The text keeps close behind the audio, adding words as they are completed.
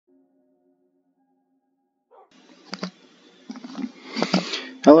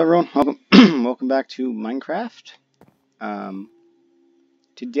Hello everyone, welcome welcome back to Minecraft. Um,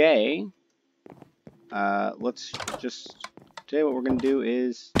 today, today what we're gonna do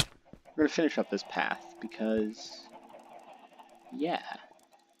is we're gonna finish up this path because, yeah,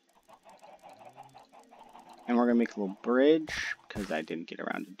 and we're gonna make a little bridge because I didn't get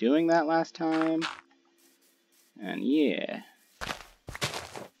around to doing that last time, and yeah,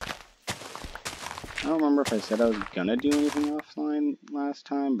 I don't remember if I said I was gonna do anything offline last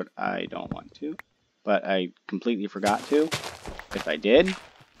time, but I don't want to, but I completely forgot to. If I did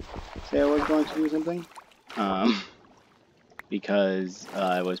say I was going to do something, because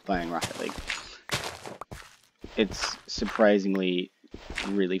I was playing Rocket League. It's surprisingly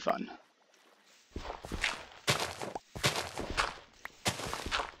really fun.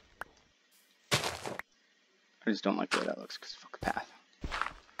 I just don't like the way that looks because fuck the path.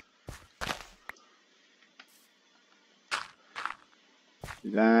 Do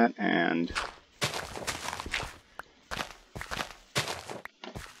that and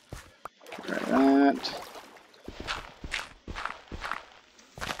get rid of that.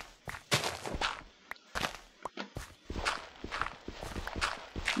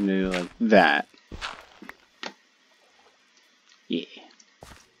 Do like that. Yeah.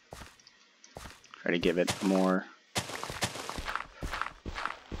 Try to give it a more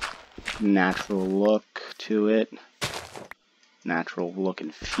natural look to it. Natural look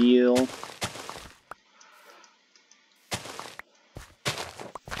and feel.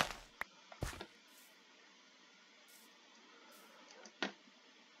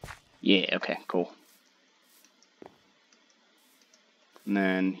 Yeah, okay, cool. And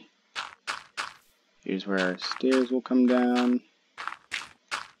then here's where our stairs will come down.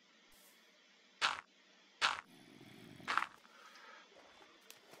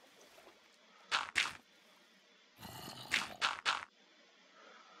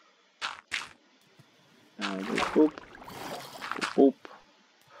 Boop, boop,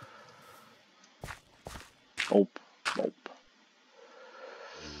 boop, boop.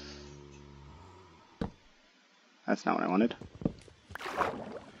 That's not what I wanted.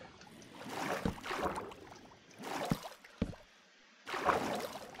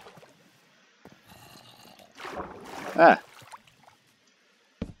 Ah.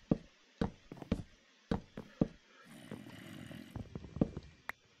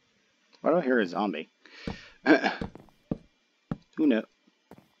 Why do I hear a zombie? Who knows?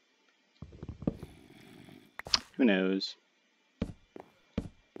 Who knows?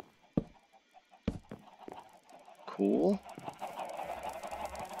 Cool.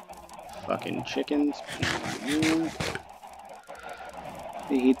 Fucking chickens. I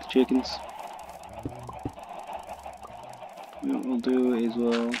hate the chickens. What we'll do is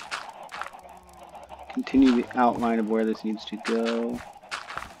we'll continue the outline of where this needs to go.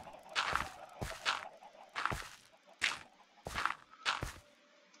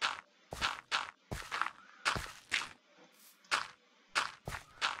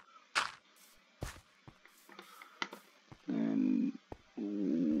 And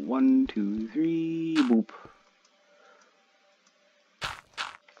 1, 2, 3, boop.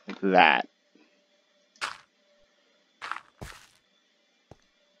 Like that.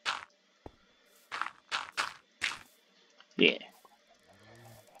 Yeah.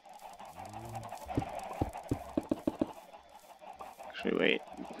 Actually, wait.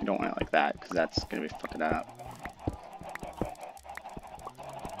 We don't want it like that, because that's going to be fucking up.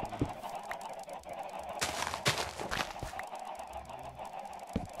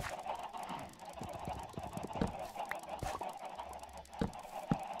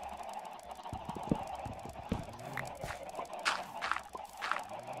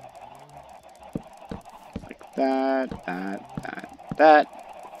 Like that, that.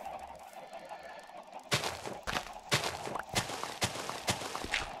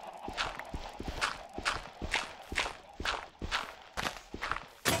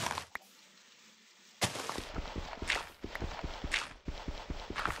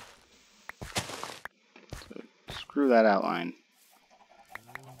 Screw that outline.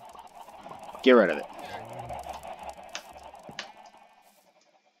 Get rid of it.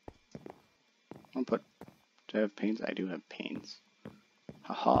 I'll put... Do I have panes? I do have panes.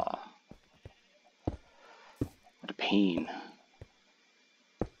 Haha. What a pain.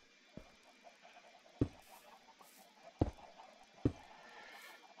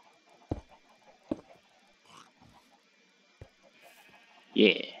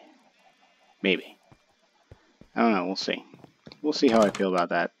 Yeah. Maybe. I don't know, we'll see. We'll see how I feel about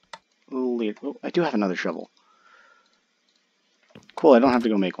that. Oh, I do have another shovel. Cool, I don't have to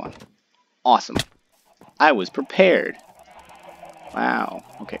go make one. Awesome. I was prepared. Wow.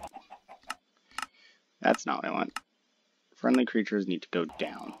 Okay. That's not what I want. Friendly creatures need to go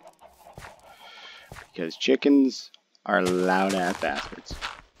down. Because chickens are loud-ass bastards.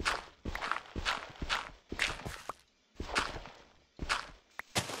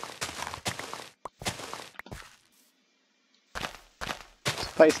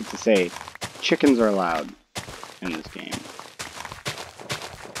 Suffice it to say, chickens are loud in this game.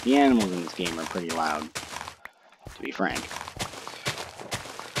 The animals in this game are pretty loud, to be frank.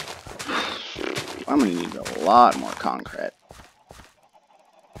 I'm gonna need a lot more concrete.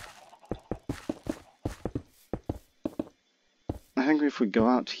 I think if we go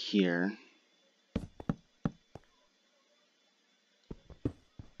out here...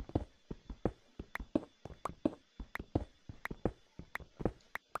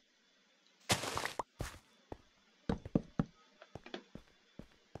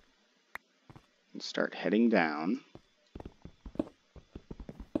 and start heading down.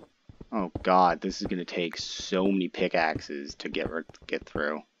 Oh god, this is gonna take so many pickaxes to get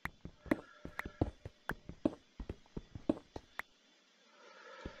through.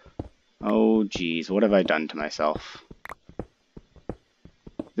 Oh geez, what have I done to myself?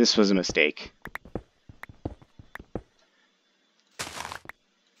 This was a mistake.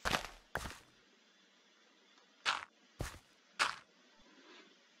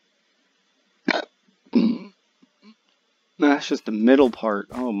 That's just the middle part.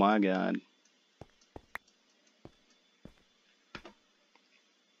 Oh my god.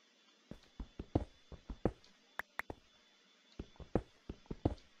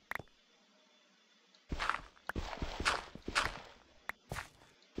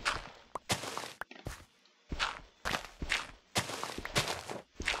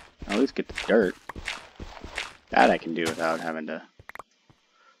 At least get the dirt. That I can do without having to...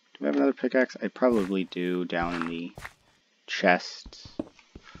 Do we have another pickaxe? I probably do, down in the chest.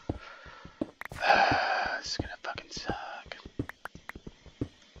 This is gonna fucking suck.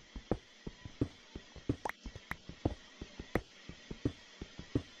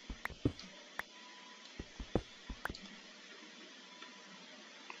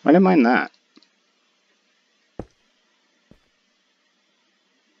 I didn't mind that.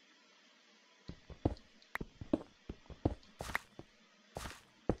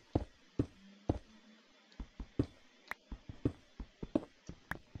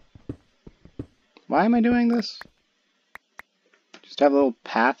 Why am I doing this? Just have a little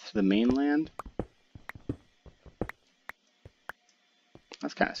path to the mainland?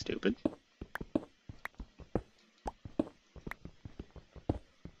 That's kind of stupid.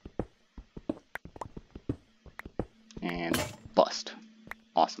 And bust.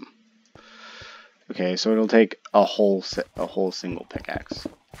 Awesome. Okay, so it'll take a whole single pickaxe.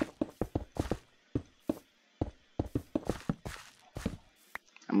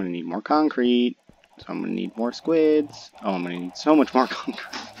 I'm gonna need more concrete. So I'm gonna need more squids. Oh, I'm gonna need so much more concrete.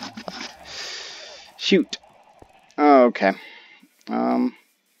 Shoot. Oh, okay. I'm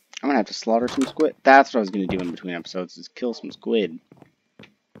gonna have to slaughter some squid. That's what I was gonna do in between episodes, is kill some squid.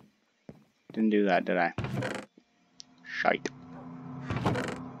 Didn't do that, did I? Shite.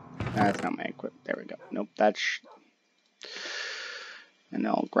 That's not my equip. There we go. Nope, that's... And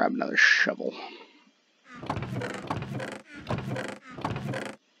now I'll grab another shovel.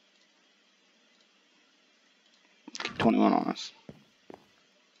 Get 21 on us.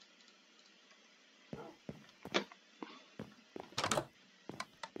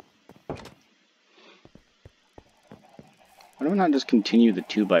 Why do I not just continue the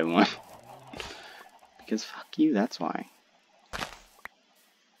 2x1? Because fuck you, that's why.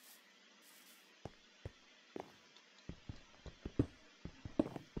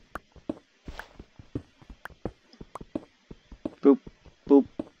 Boop, boop,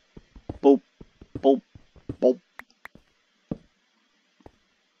 boop, boop, boop.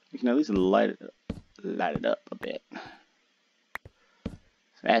 You can at least light it up a bit.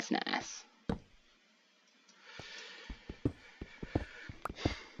 So that's nice.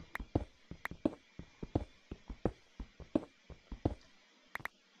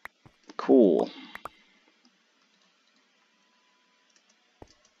 Cool.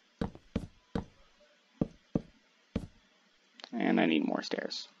 And I need more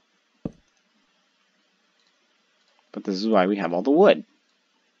stairs. But this is why we have all the wood.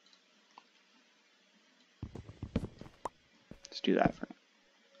 Let's do that for now.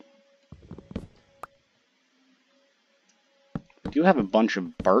 We do have a bunch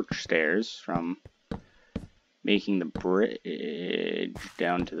of birch stairs from making the bridge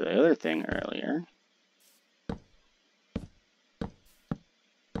down to the other thing earlier.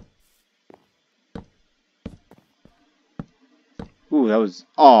 Ooh, that was...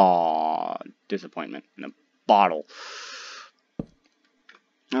 Aw, disappointment in a bottle.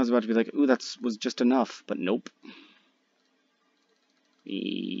 I was about to be like, ooh, that was just enough, but nope.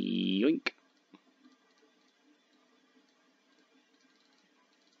 Yoink.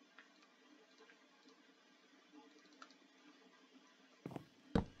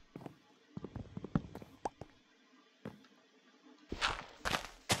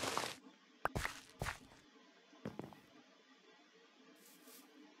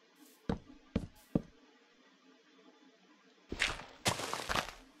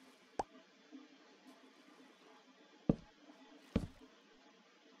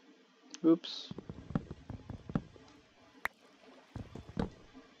 Oops.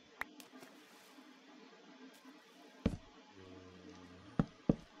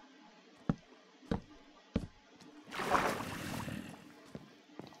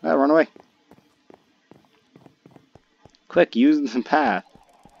 Ah, run away. Quick, use the path.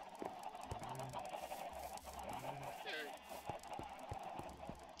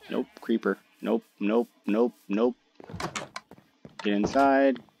 Nope, creeper. Nope, nope, nope, nope. Get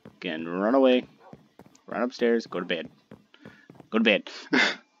inside. Again, run away. Run upstairs. Go to bed. Go to bed.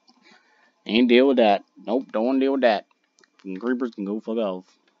 Ain't deal with that. Nope, don't want to deal with that. Creepers can go fuck off.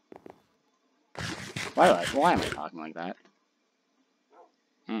 Why am I talking like that?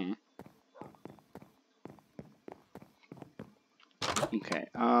 Okay,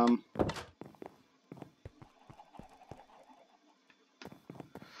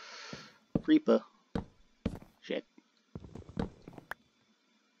 Reaper. Shit.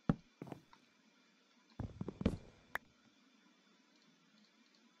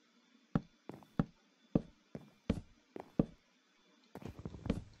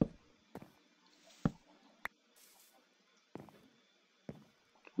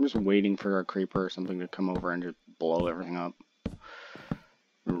 I'm just waiting for a creeper or something to come over and just blow everything up.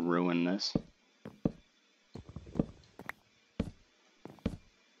 Ruin this.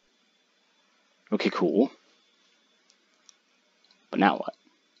 Okay, cool. But now what?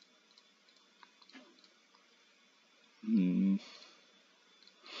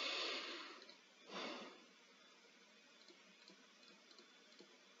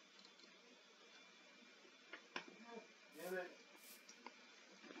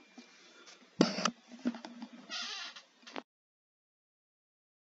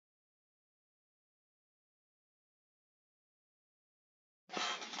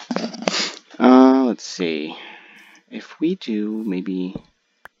 Let's see. If we do, maybe...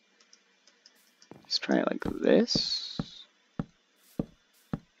 Let's try it like this.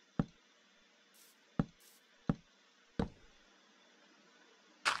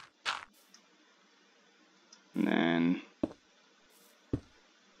 And then...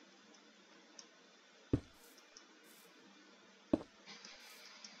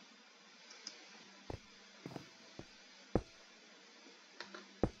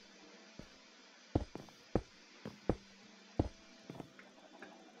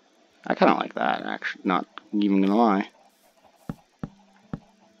 I kind of like that, actually. Not even gonna lie.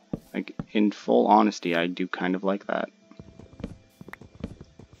 Like, in full honesty, I do kind of like that.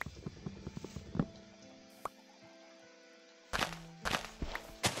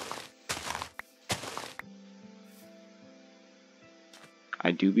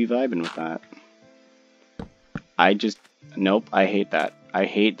 I do be vibing with that. I just... Nope, I hate that. I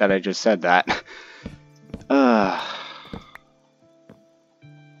hate that I just said that.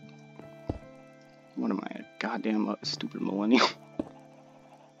 What am I, a goddamn stupid millennial?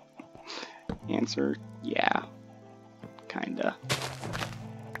 Answer, yeah. Kinda.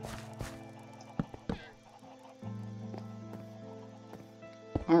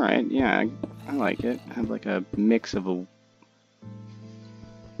 Alright, yeah, I like it. I have like a mix of a...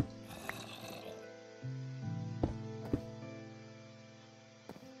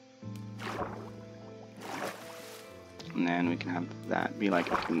 And then we can have that be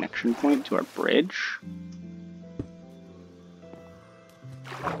like a connection point to our bridge.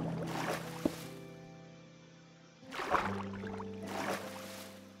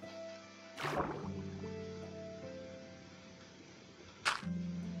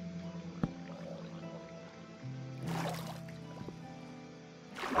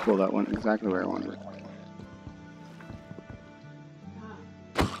 Cool, that went exactly where I wanted it.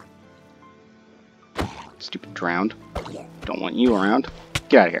 Stupid drowned. Don't want you around.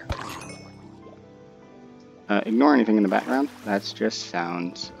 Get out of here. Ignore anything in the background. That's just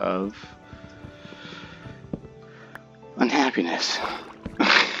sounds of unhappiness.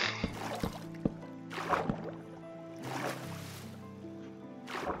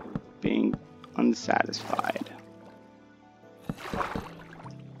 Being unsatisfied.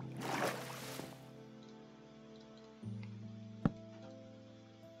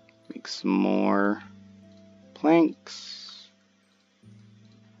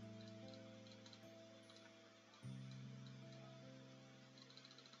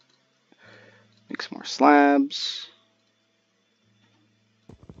 more slabs.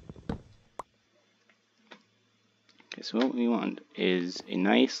 Okay, so what we want is a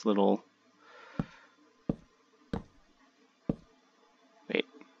nice little... Wait.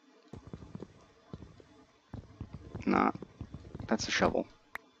 Not. That's a shovel.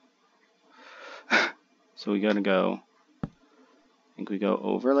 So we gotta go... I think we go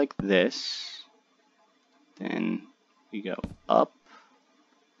over like this. Then we go up.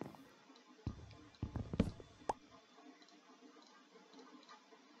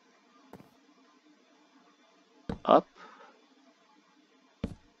 Up.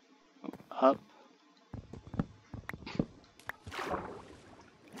 Up.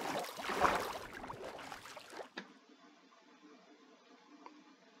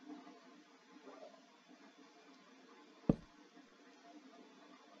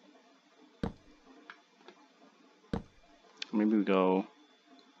 Maybe we go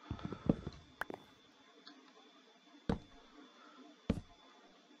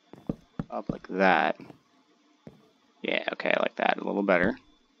up like that. Yeah, okay, I like that a little better.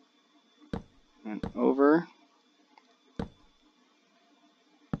 And over.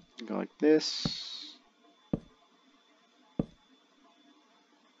 Go like this.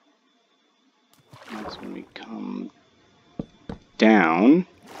 That's when we come down.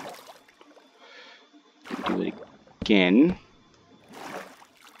 Do it again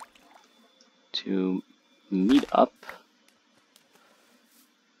to meet up.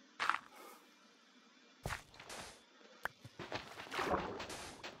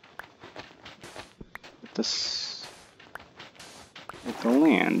 With the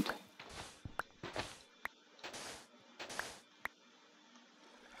land.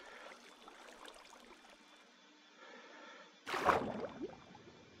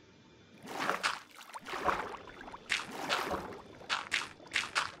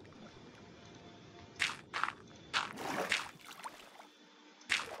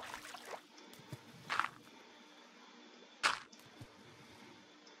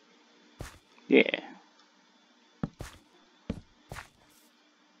 Yeah.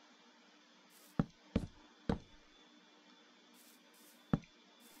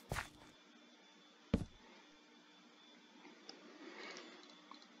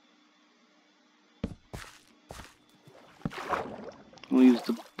 We'll use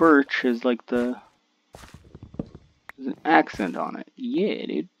the birch as like there's an accent on it. Yeah,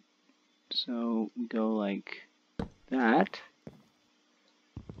 dude. So we go like that.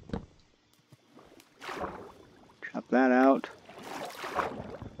 Chop that out.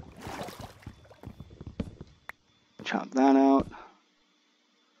 Chop that out.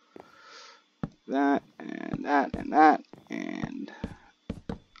 That and that and that and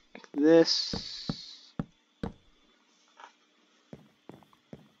like this.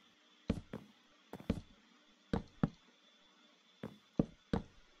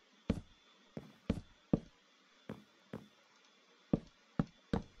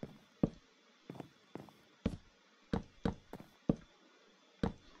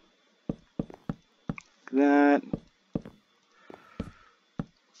 That.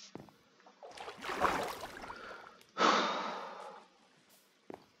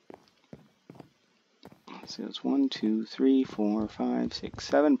 Let's see, it's 1, 2, 3, 4, 5, 6,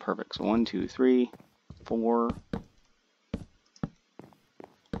 7. Perfect. So 1, 2, 3, 4.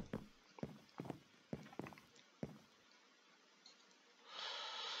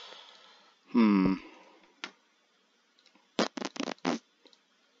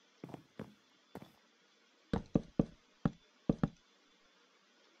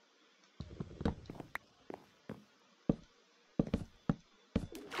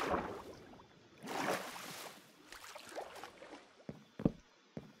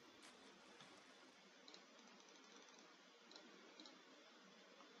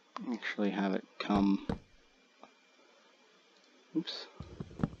 Actually have it come. Oops.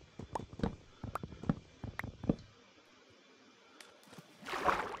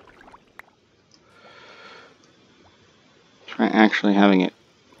 Try actually having it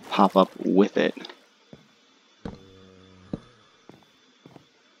pop up with it.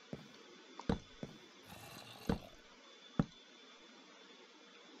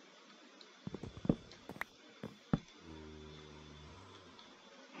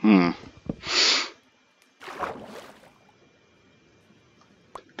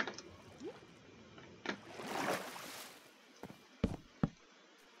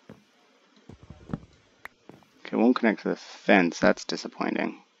 Okay, it won't connect to the fence. That's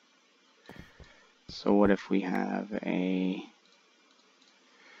disappointing. So what if we have a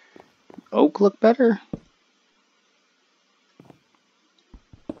oak look better?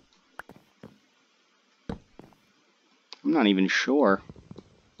 I'm not even sure.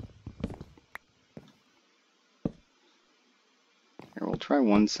 Here, we'll try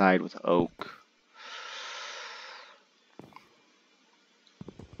one side with oak.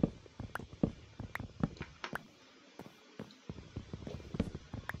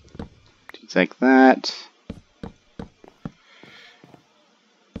 Just like that.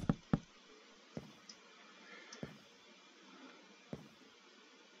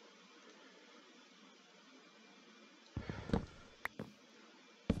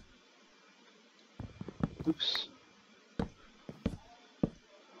 Oops.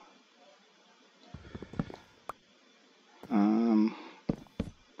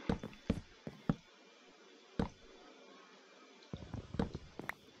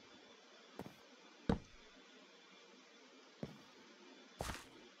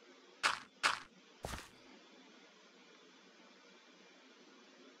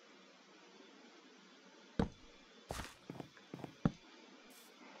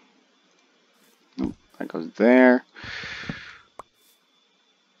 Nope, that goes there.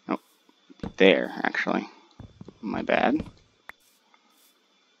 Nope, there, actually. My bad. Get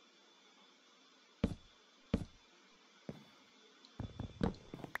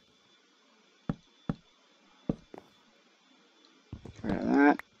rid of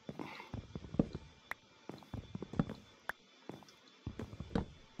that.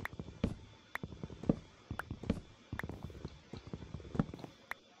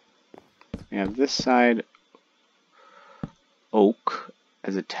 We have this side oak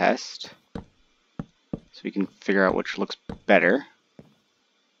as a test, so we can figure out which looks better.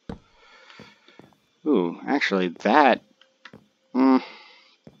 Ooh, actually that, I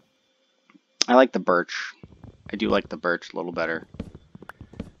like the birch. I do like the birch a little better.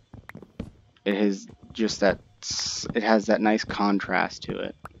 It has just that, it has that nice contrast to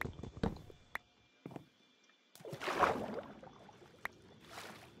it.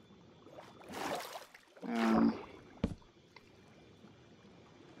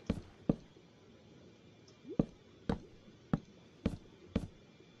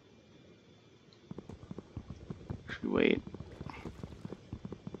 Wait.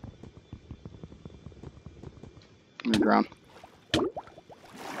 On the ground.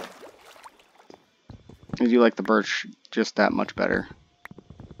 I do like the birch just that much better.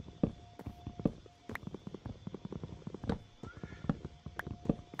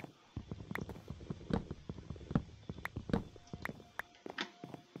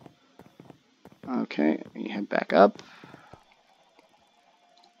 Okay, we head back up.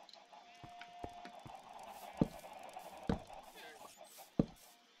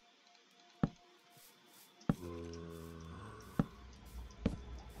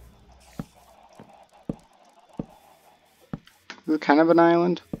 This is kind of an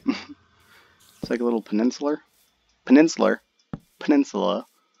island. It's like a little peninsula. Peninsula.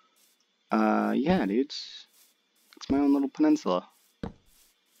 Yeah, dudes. It's my own little peninsula.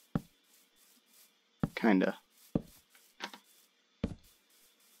 Kinda.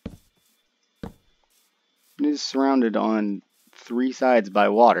 It is surrounded on 3 sides by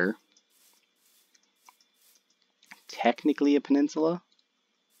water. Technically a peninsula.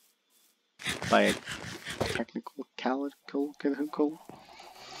 By a technical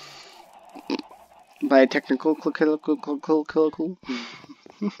by a technical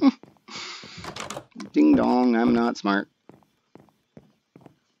ding dong, I'm not smart.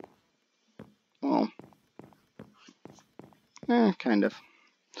 Well, kind of.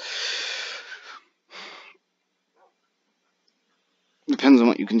 Depends on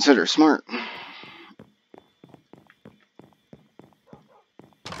what you consider smart.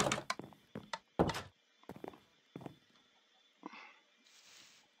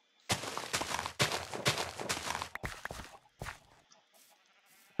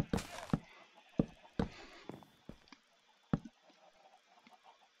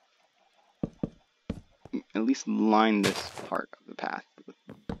 At least line this part of the path with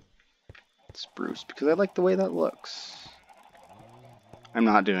spruce, because I like the way that looks. I'm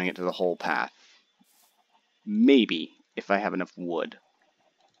not doing it to the whole path. Maybe, if I have enough wood.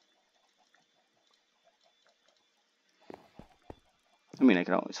 I mean, I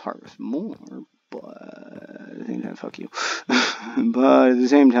could always harvest more, but at the same time, fuck you. But at the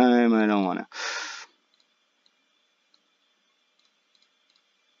same time, I don't want to.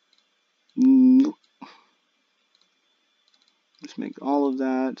 Nope. Let's make all of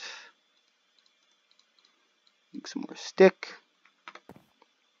that. Make some more stick.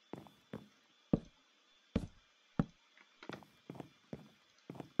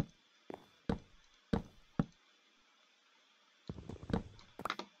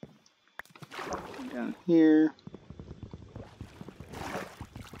 Down here.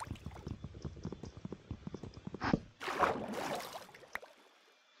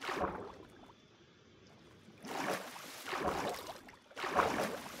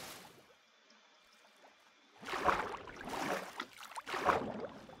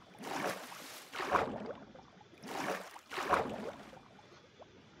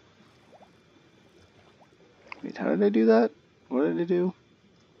 Wait, how did I do that? What did I do?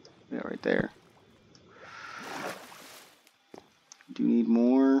 Yeah, right there. Do need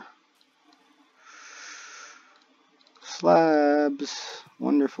more slabs.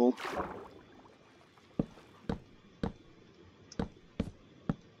 Wonderful.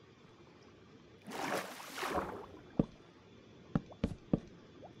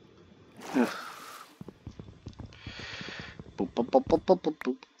 Ugh. Boop, boop, boop, boop, boop, boop,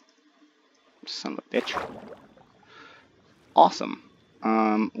 boop. Son of a bitch. Awesome.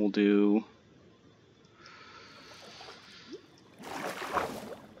 We'll do...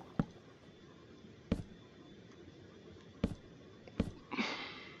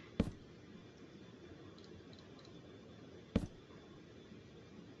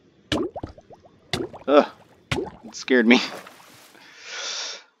 Ugh. It scared me.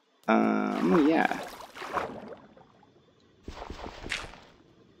 Yeah.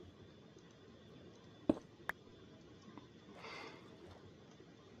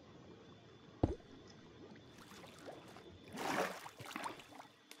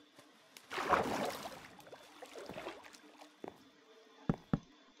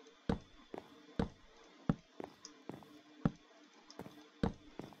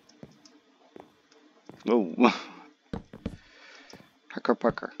 Whoa. Parker,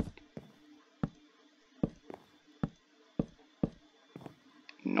 Parker.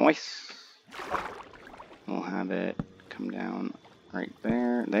 Nice. We'll have it come down right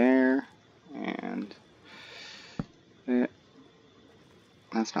there, there, and there.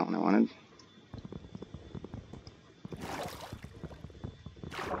 That's not what I wanted.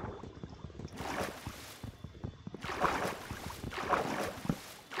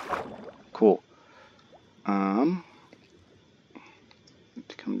 Cool.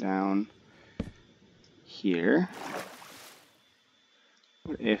 To come down here.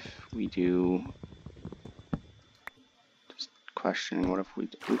 What if we do, just questioning, what if we,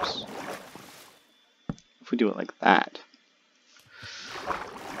 oops, if we do it like that?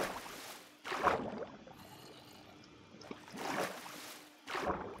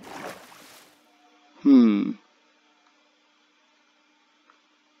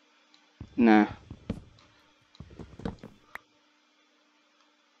 Nah.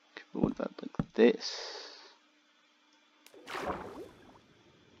 Okay, but what about like this?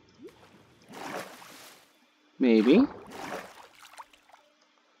 Maybe.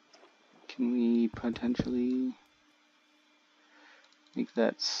 Can we potentially make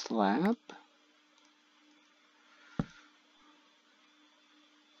that slab?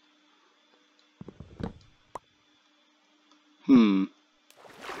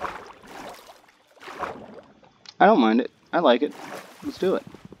 I don't mind it. I like it. Let's do it.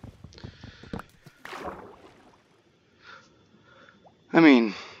 I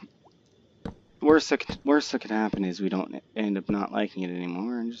mean, worst that could happen is we don't end up not liking it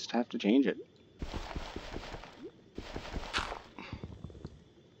anymore and just have to change it.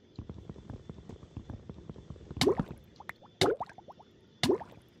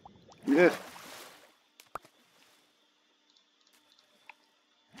 Yeah.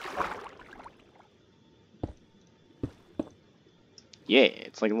 Yeah,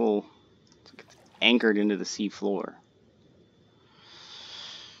 it's like a little, it's like it's anchored into the sea floor.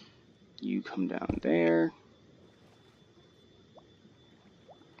 You come down there.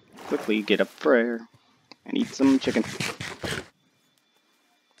 Quickly get up for air and eat some chicken.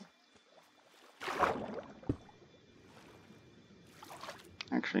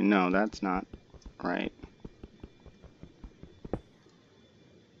 Actually, no, that's not right.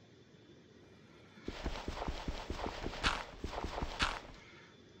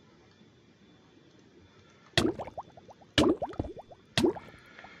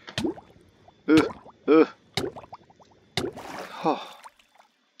 Ugh. Oh,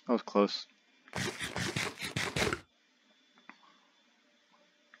 that was close. I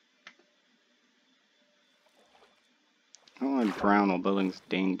don't want to drown while building this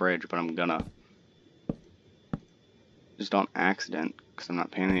dang bridge, but I'm gonna. Just on accident, because I'm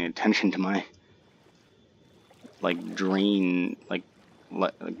not paying any attention to my, like, drain, like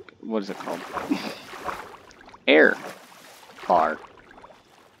what is it called? Air bar.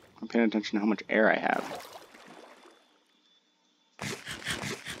 I'm paying attention to how much air I have.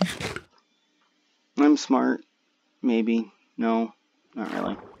 I'm smart. Maybe. No, not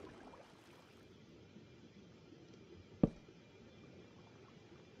really.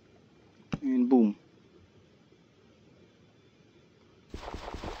 And boom.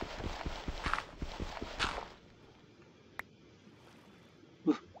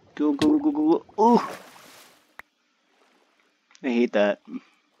 Go, go, go, go, go. Oh! I hate that.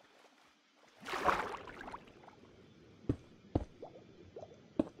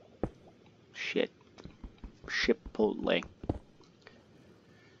 Chipotle.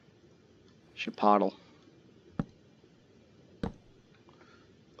 Chipotle.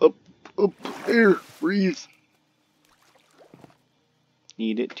 Up, air, breathe.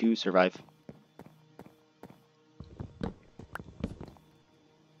 Need it to survive.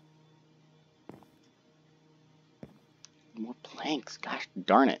 More planks, gosh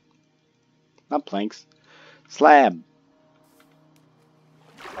darn it. Not planks. Slab.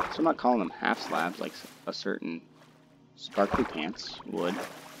 So I'm not calling them half slabs like a certain sparkly pants would.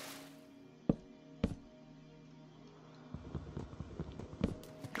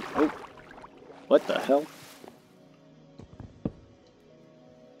 Oh, what the hell?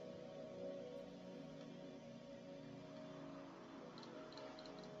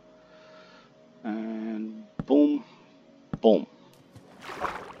 And boom, boom.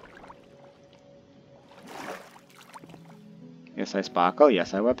 Yes, I sparkle.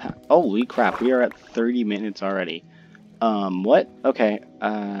 Yes, I webpack. Holy crap, we are at 30 minutes already. What? Okay,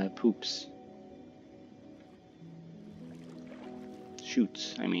 poops.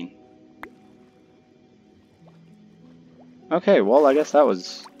 Shoots, I mean. Okay, well, I guess that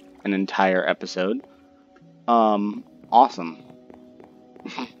was an entire episode. Awesome.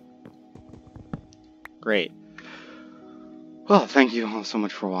 Great. Well, thank you all so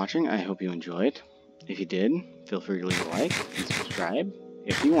much for watching. I hope you enjoyed. If you did, feel free to leave a like and subscribe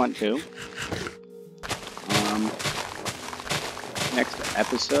if you want to. Next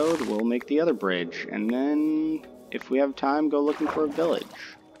episode, we'll make the other bridge, and then, if we have time, go looking for a village.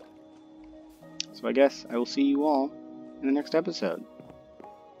 So I guess I will see you all in the next episode.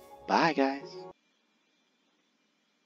 Bye, guys.